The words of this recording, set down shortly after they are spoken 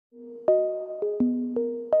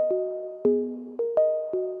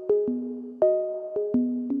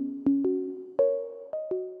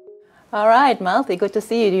All right, Malathi, good to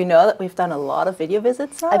see you. Do you know that we've done a lot of video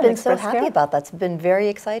visits now? I've been so happy about that. It's been very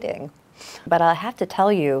exciting. But I have to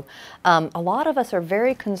tell you, a lot of us are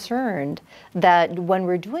very concerned that when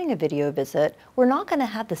we're doing a video visit, we're not going to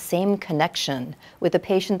have the same connection with the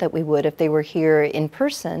patient that we would if they were here in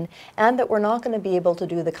person, and that we're not going to be able to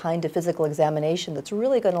do the kind of physical examination that's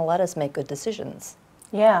really going to let us make good decisions.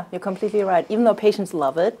 Yeah, you're completely right. Even though patients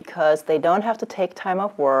love it because they don't have to take time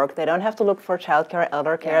off work, they don't have to look for childcare,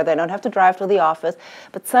 elder care, they don't have to drive to the office.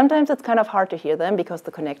 But sometimes it's kind of hard to hear them because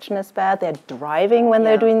the connection is bad. They're driving when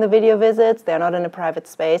they're doing the video visits. They're not in a private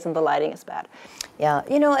space and the lighting is bad. Yeah,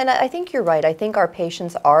 you know, and I think you're right. I think our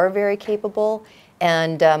patients are very capable.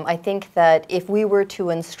 And I think that if we were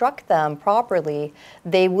to instruct them properly,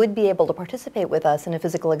 they would be able to participate with us in a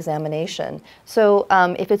physical examination. So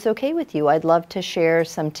if it's okay with you, I'd love to share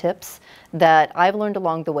some tips that I've learned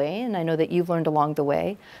along the way, and I know that you've learned along the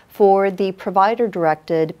way, for the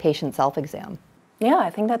provider-directed patient self-exam. Yeah,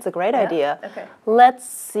 I think that's a great idea. Okay. Let's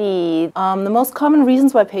see. The most common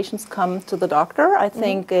reasons why patients come to the doctor, I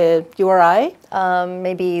think URI.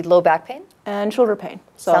 Maybe low back pain? And shoulder pain.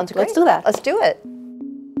 So Sounds great. Let's do that. Let's do it.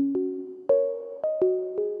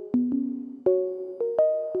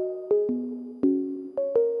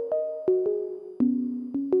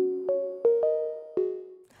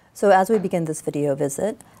 So as we begin this video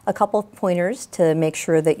visit, a couple of pointers to make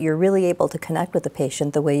sure that you're really able to connect with the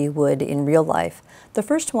patient the way you would in real life. The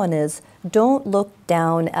first one is, don't look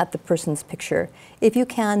down at the person's picture. If you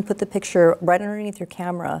can, put the picture right underneath your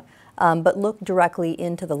camera, but look directly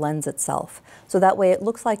into the lens itself. So that way it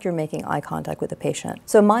looks like you're making eye contact with the patient.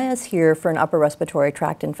 So Maya's here for an upper respiratory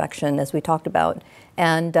tract infection, as we talked about,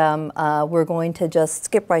 and we're going to just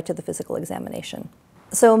skip right to the physical examination.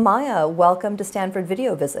 So Maja, welcome to Stanford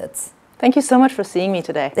Video Visits. Thank you so much for seeing me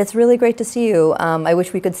today. It's really great to see you. I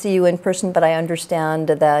wish we could see you in person, but I understand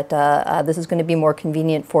that this is going to be more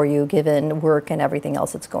convenient for you given work and everything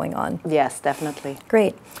else that's going on. Yes, definitely.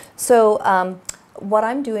 Great. So what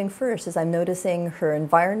I'm doing first is I'm noticing her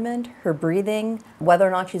environment, her breathing, whether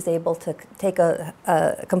or not she's able to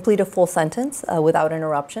complete a full sentence without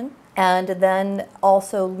interruption, and then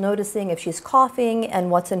also noticing if she's coughing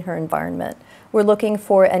and what's in her environment. We're looking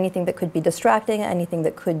for anything that could be distracting, anything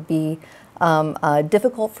that could be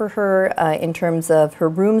difficult for her in terms of her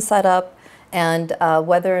room setup, and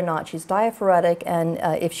whether or not she's diaphoretic, and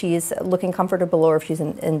if she's looking comfortable or if she's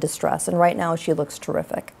in distress. And right now she looks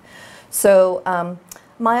terrific. So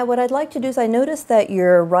Maja, what I'd like to do is I noticed that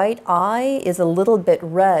your right eye is a little bit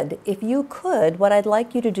red. If you could, what I'd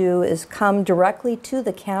like you to do is come directly to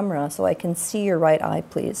the camera so I can see your right eye,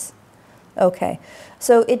 please. Okay,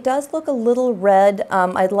 so it does look a little red.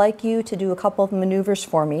 I'd like you to do a couple of maneuvers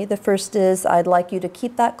for me. The first is I'd like you to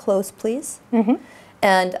keep that close, please.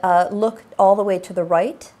 And look all the way to the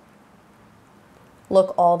right.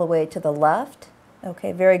 Look all the way to the left.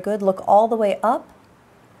 Okay, very good. Look all the way up.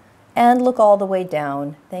 And look all the way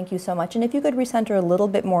down. Thank you so much. And if you could recenter a little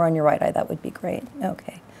bit more on your right eye, that would be great.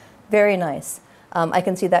 Okay, very nice. I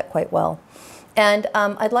can see that quite well. And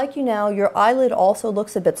I'd like you now, your eyelid also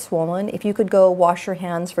looks a bit swollen. If you could go wash your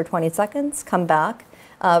hands for 20 seconds, come back.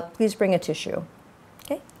 Please bring a tissue.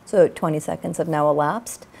 Okay, so 20 seconds have now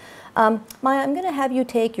elapsed. Maja, I'm going to have you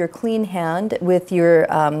take your clean hand with your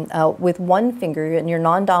with one finger in your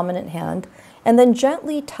non-dominant hand, and then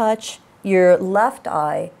gently touch your left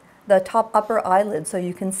eye, the top upper eyelid, so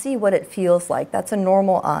you can see what it feels like. That's a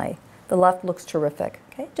normal eye. The left looks terrific.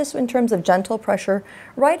 Okay, just in terms of gentle pressure,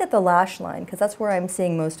 right at the lash line, because that's where I'm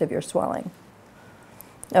seeing most of your swelling.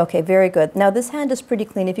 Okay, very good. Now this hand is pretty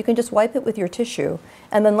clean. If you can just wipe it with your tissue,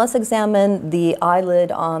 and then let's examine the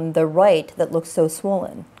eyelid on the right that looks so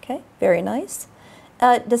swollen. Okay, very nice.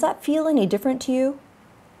 Does that feel any different to you?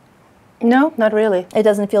 No, not really. It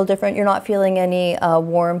doesn't feel different? You're not feeling any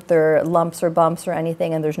warmth or lumps or bumps or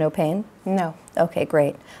anything, and there's no pain? No. Okay,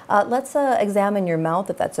 great. Let's examine your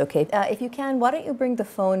mouth, if that's okay. If you can, why don't you bring the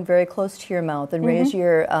phone very close to your mouth and raise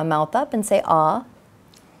your mouth up and say, ah.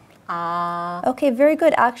 Ah. Okay, very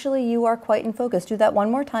good. Actually, you are quite in focus. Do that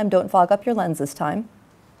one more time. Don't fog up your lens this time.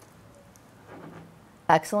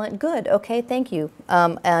 Excellent. Good. Okay, thank you.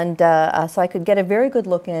 So I could get a very good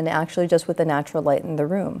look in, actually, just with the natural light in the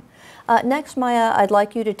room. Next, Maja, I'd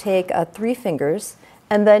like you to take 3 fingers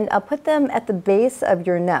and then put them at the base of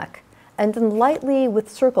your neck, and then lightly with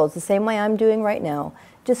circles, the same way I'm doing right now,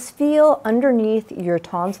 just feel underneath your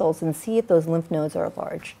tonsils and see if those lymph nodes are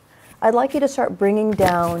large. I'd like you to start bringing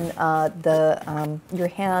down your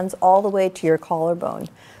hands all the way to your collarbone.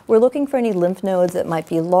 We're looking for any lymph nodes that might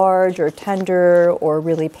be large or tender or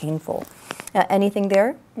really painful. Anything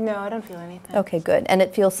there? No, I don't feel anything. Okay, good. And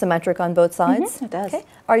it feels symmetric on both sides? It does. Okay.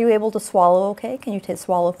 Are you able to swallow okay? Can you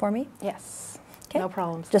swallow for me? Yes. Okay. No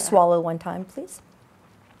problems Just there. swallow one time, please.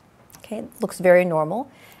 Okay, looks very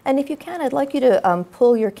normal. And if you can, I'd like you to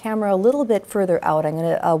pull your camera a little bit further out. I'm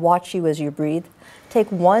going to watch you as you breathe.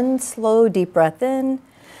 Take one slow, deep breath in,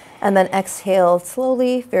 and then exhale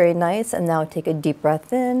slowly, very nice. And now take a deep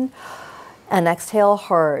breath in, and exhale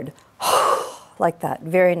hard, like that,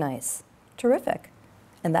 very nice. Terrific.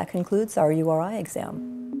 And that concludes our URI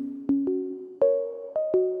exam.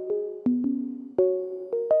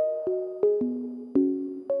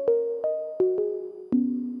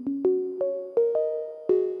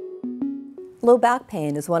 Low back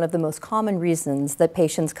pain is one of the most common reasons that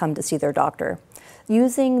patients come to see their doctor.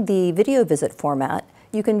 Using the video visit format,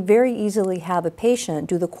 you can very easily have a patient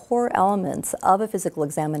do the core elements of a physical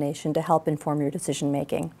examination to help inform your decision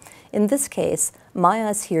making. In this case, Maya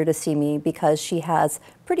is here to see me because she has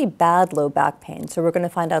pretty bad low back pain, so we're going to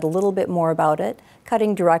find out a little bit more about it,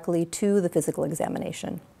 cutting directly to the physical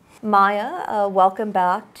examination. Maya, welcome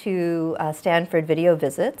back to Stanford Video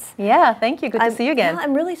Visits. Yeah, thank you. Good to see you again. Yeah,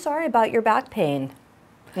 I'm really sorry about your back pain.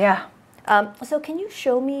 Yeah. So can you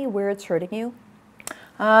show me where it's hurting you?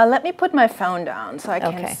 Let me put my phone down so I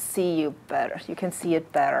can see you better. You can see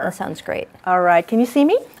it better. That sounds great. All right. Can you see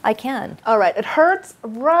me? I can. All right. It hurts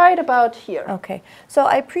right about here. Okay. So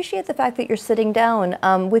I appreciate the fact that you're sitting down.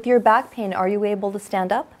 With your back pain, are you able to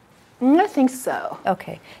stand up? I think so.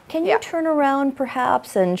 Okay. Can you turn around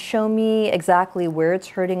perhaps and show me exactly where it's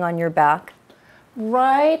hurting on your back?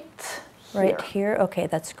 Right here. Right here? Okay,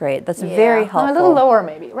 that's great. That's very helpful. A little lower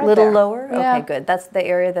maybe, right A little there. lower? Yeah. Okay, good. That's the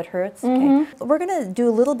area that hurts? Okay. We're going to do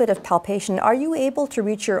a little bit of palpation. Are you able to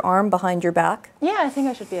reach your arm behind your back? Yeah, I think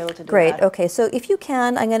I should be able to do that. Great. Okay, so if you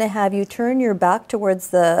can, I'm going to have you turn your back towards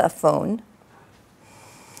the phone.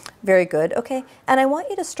 Very good. Okay, and I want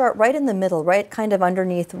you to start right in the middle, right kind of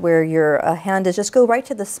underneath where your hand is. Just go right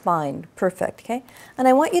to the spine. Perfect. Okay, and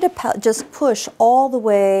I want you to just push all the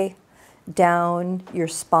way down your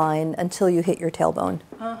spine until you hit your tailbone.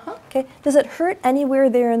 Okay, does it hurt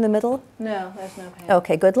anywhere there in the middle? No, there's no pain.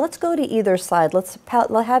 Okay, good. Let's go to either side. Let's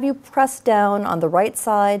have you press down on the right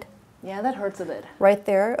side. Yeah, that hurts a bit. Right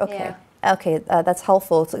there? Okay. Yeah. Okay, that's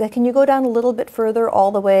helpful. So can you go down a little bit further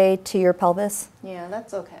all the way to your pelvis? Yeah,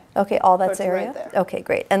 that's okay. Okay, all that's Hurts area? right there. Okay,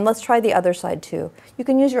 great. And let's try the other side too. You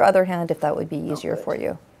can use your other hand if that would be easier for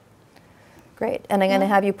you. Great. And I'm going to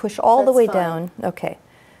have you push all the way down. Okay.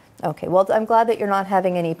 Okay, well, I'm glad that you're not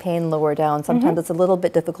having any pain lower down. Sometimes it's a little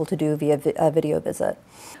bit difficult to do via a video visit.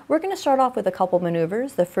 We're going to start off with a couple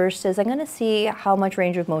maneuvers. The first is I'm going to see how much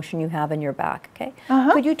range of motion you have in your back, okay?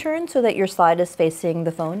 Could you turn so that your side is facing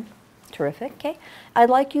the phone? Terrific, okay. I'd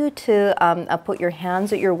like you to put your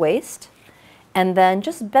hands at your waist and then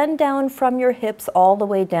just bend down from your hips all the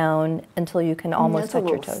way down until you can almost touch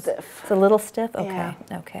your toes. Stiff. It's a little stiff? Okay, Yeah.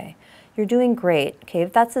 okay. You're doing great. Okay,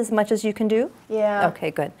 if that's as much as you can do? Yeah.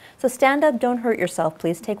 Okay, good. So stand up, don't hurt yourself,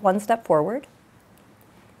 please. Take one step forward.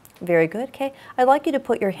 Very good, okay. I'd like you to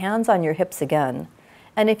put your hands on your hips again.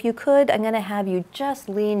 And if you could, I'm going to have you just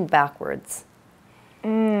lean backwards.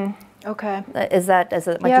 Okay. Is that as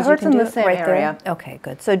much Yeah, as it you hurts can in do the same right area. there? Okay,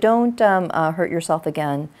 good. So don't hurt yourself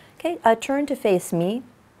again. Okay, turn to face me.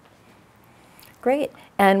 Great.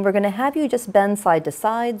 And we're going to have you just bend side to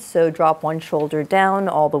side. So drop one shoulder down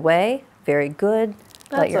all the way. Very good.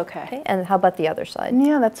 That's okay. And how about the other side?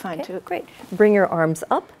 Yeah, that's fine Okay, too. great. Bring your arms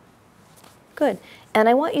up. Good. And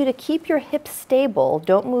I want you to keep your hips stable.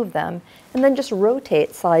 Don't move them. And then just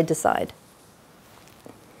rotate side to side.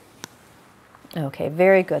 Okay,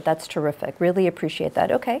 very good. That's terrific. Really appreciate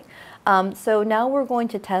that. Okay. So now we're going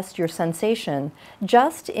to test your sensation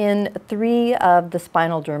just in 3 of the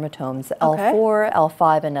spinal dermatomes, L4,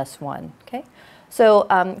 L5, and S1. Okay. So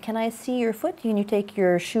can I see your foot? Can you take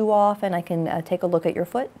your shoe off and I can take a look at your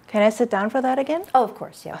foot? Can I sit down for that again? Oh, of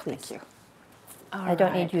course. Yeah, please. Thank you. I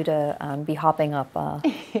don't need you to be hopping up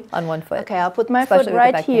on one foot. Okay, I'll put my Especially foot with the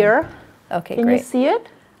right back pain. here. Okay, Can great. you see it?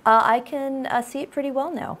 I can see it pretty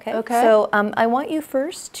well now, okay? Okay. So I want you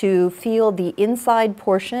first to feel the inside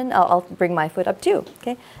portion. I'll bring my foot up too,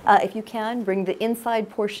 okay? If you can, bring the inside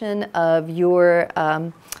portion of your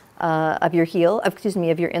heel,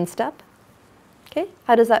 of your instep. Okay,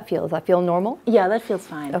 how does that feel? Does that feel normal? Yeah, that feels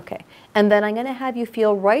fine. Okay, and then I'm gonna have you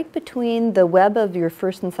feel right between the web of your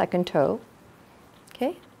first and second toe.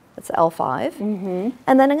 Okay, that's L5.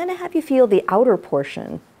 And then I'm gonna have you feel the outer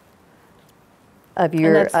portion of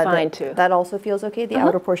your, and that's fine too. That also feels okay, the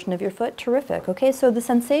outer portion of your foot. Terrific. Okay, so the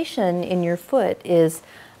sensation in your foot is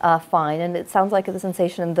fine. And it sounds like the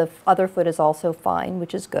sensation in the other foot is also fine,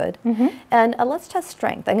 which is good. And let's test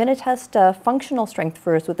strength. I'm going to test functional strength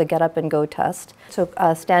first with the get up and go test. So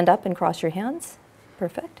stand up and cross your hands.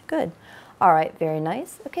 Perfect. Good. All right. Very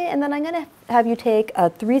nice. Okay. And then I'm going to have you take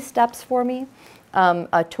 3 steps for me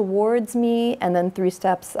towards me, and then 3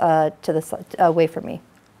 steps to the side, away from me,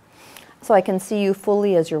 so I can see you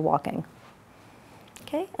fully as you're walking.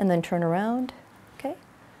 Okay. And then turn around. Okay.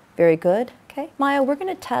 Very good. Okay, Maya, we're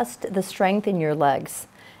going to test the strength in your legs,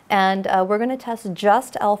 and we're going to test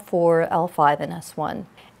just L4, L5, and S1.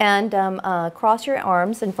 And cross your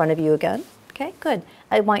arms in front of you again. Okay, good.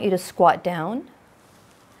 I want you to squat down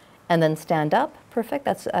and then stand up. Perfect,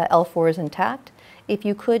 that's L4 is intact. If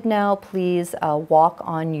you could now please walk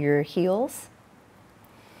on your heels.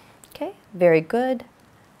 Okay, very good.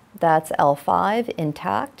 That's L5,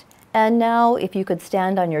 intact. And now if you could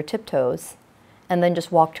stand on your tiptoes and then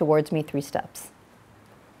just walk towards me 3 steps.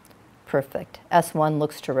 Perfect. S1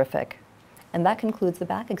 looks terrific. And that concludes the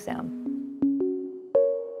back exam.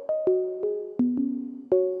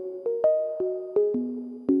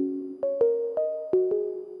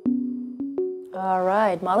 All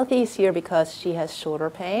right, Malathi is here because she has shoulder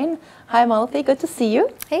pain. Hi, Malathi, good to see you.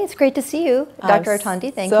 Hey, it's great to see you. Dr.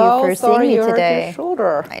 Artandi, thank you for seeing me today. So sorry you hurt your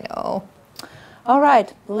shoulder. I know. All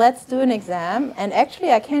right, let's do an exam. And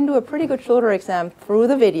actually, I can do a pretty good shoulder exam through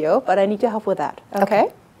the video, but I need your help with that.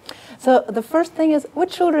 Okay? So the first thing is,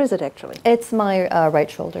 which shoulder is it actually? It's my right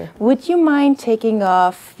shoulder. Would you mind taking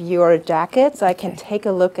off your jacket so I can take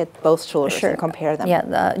a look at both shoulders and compare them?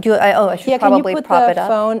 Yeah. I should probably prop it up.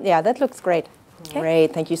 Phone? Yeah, that looks great. Okay.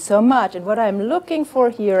 Great, thank you so much. And what I'm looking for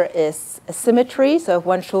here is symmetry. So if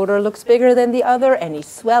one shoulder looks bigger than the other, any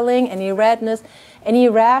swelling, any redness, any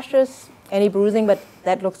rashes, any bruising, but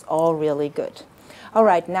that looks all really good. All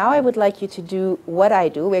right, now I would like you to do what I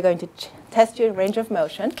do. We're going to test your range of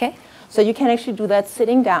motion. Okay. So you can actually do that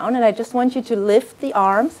sitting down, and I just want you to lift the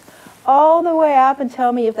arms all the way up and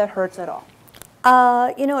tell me if that hurts at all.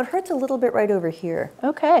 You know, it hurts a little bit right over here.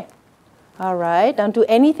 Okay. All right, don't do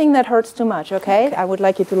anything that hurts too much, okay? I would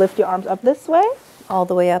like you to lift your arms up this way. All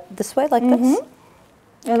the way up this way, like this?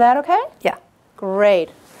 Is that okay? Yeah. Great.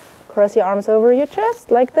 Cross your arms over your chest,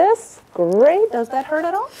 like this. Great. Does that hurt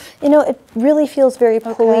at all? You know, it really feels very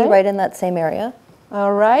pulley right in that same area.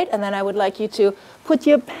 All right, and then I would like you to put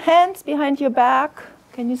your hands behind your back.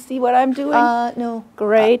 Can you see what I'm doing? No.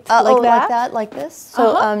 Great. Like that? Like that, like this?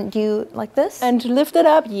 So do you like this? And lift it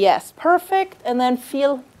up, yes, perfect. And then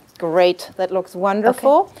feel great, that looks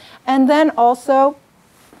wonderful. Okay. And then also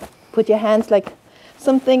put your hands like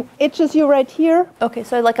something itches you right here. Okay,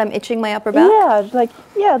 so like I'm itching my upper back?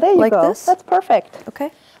 Yeah, there you like go. This? That's perfect.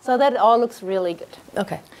 Okay. So that all looks really good.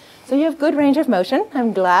 Okay. So you have good range of motion,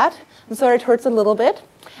 I'm glad. I'm sorry it hurts a little bit.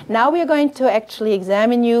 Now we are going to actually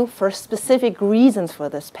examine you for specific reasons for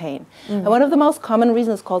this pain. And one of the most common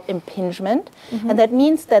reasons is called impingement. And that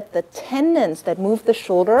means that the tendons that move the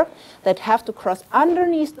shoulder that have to cross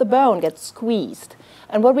underneath the bone get squeezed.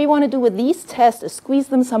 And what we want to do with these tests is squeeze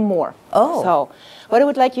them some more. Oh. So what I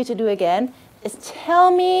would like you to do again is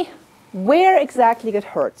tell me where exactly it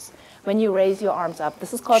hurts when you raise your arms up.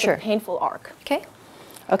 This is called a painful arc. Okay.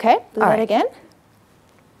 Okay, do that again.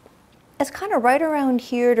 It's kind of right around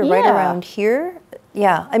here to right around here.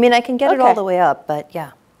 Yeah, I mean, I can get it all the way up, but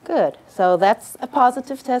yeah. Good. So that's a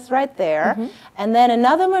positive test right there. And then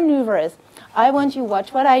another maneuver is, I want you to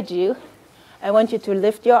watch what I do. I want you to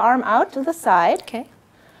lift your arm out to the side. Okay.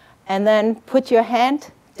 And then put your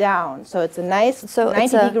hand down. So it's a nice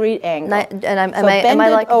 90-degree angle. And am I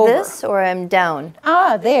like this or I'm down?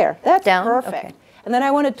 Ah, there. That's down? perfect. Okay. And then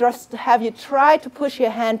I want to just have you try to push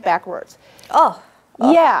your hand backwards. Oh.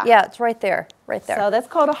 Yeah. Yeah, it's right there, right there. So that's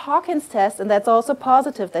called a Hawkins test, and that's also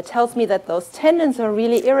positive. That tells me that those tendons are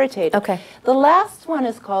really irritated. Okay. The last one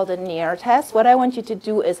is called a Neer test. What I want you to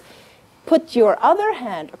do is put your other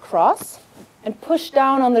hand across and push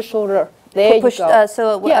down on the shoulder. There you go.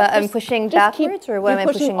 I'm pushing backwards, or what am I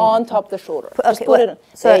pushing? Pushing on top of the shoulder. Okay, put it.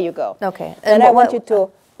 There you go. Okay. And I want you to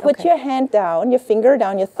put your hand down, your finger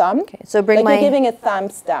down, your thumb. Okay. So bring you're giving a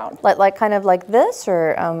thumbs down. Like kind of like this,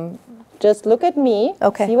 or Just look at me.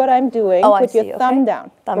 Okay. See what I'm doing. Oh, put your thumb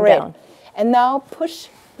down. Thumb down. And now push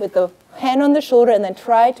with the hand on the shoulder, and then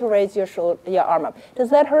try to raise your arm up.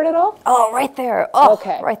 Does that hurt at all? Oh, right there. Oh,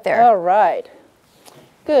 okay. Right there. All right.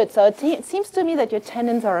 Good. So it seems to me that your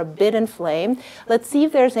tendons are a bit inflamed. Let's see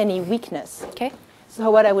if there's any weakness. Okay.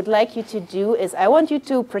 So what I would like you to do is I want you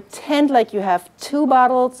to pretend like you have 2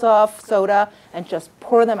 bottles of soda and just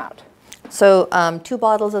pour them out. So 2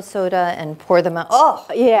 bottles of soda and pour them out. Oh,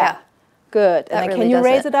 yeah. Good. And then really can you does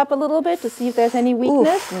raise it. it up a little bit to see if there's any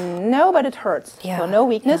weakness? No, but it hurts. Yeah. So no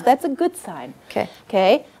weakness. Yeah. That's a good sign. Okay.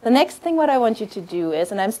 Okay. The next thing what I want you to do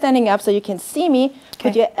is, and I'm standing up so you can see me,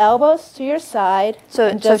 put Okay. your elbows to your side. So-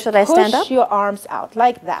 and so just should I stand up? push your arms out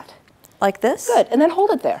like that. Like this? Good. And then hold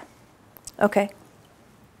it there. Okay.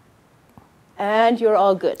 And you're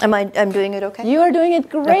all good. I'm doing it okay? You are doing it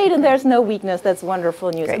great, and there's no weakness. That's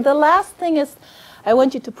wonderful news. Great. And the last thing is, I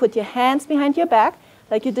want you to put your hands behind your back,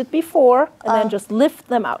 like you did before, and then just lift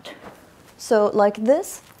them out. So like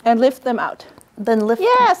this, And lift them out. then lift.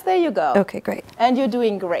 Yes, there you go. Okay, great. And you're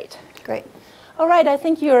doing great. Great. All right, I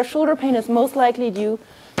think your shoulder pain is most likely due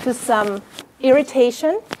to some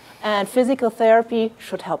irritation, and physical therapy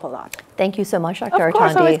should help a lot. Thank you so much, Dr. Of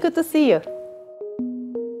course, always Artandi. good to see you.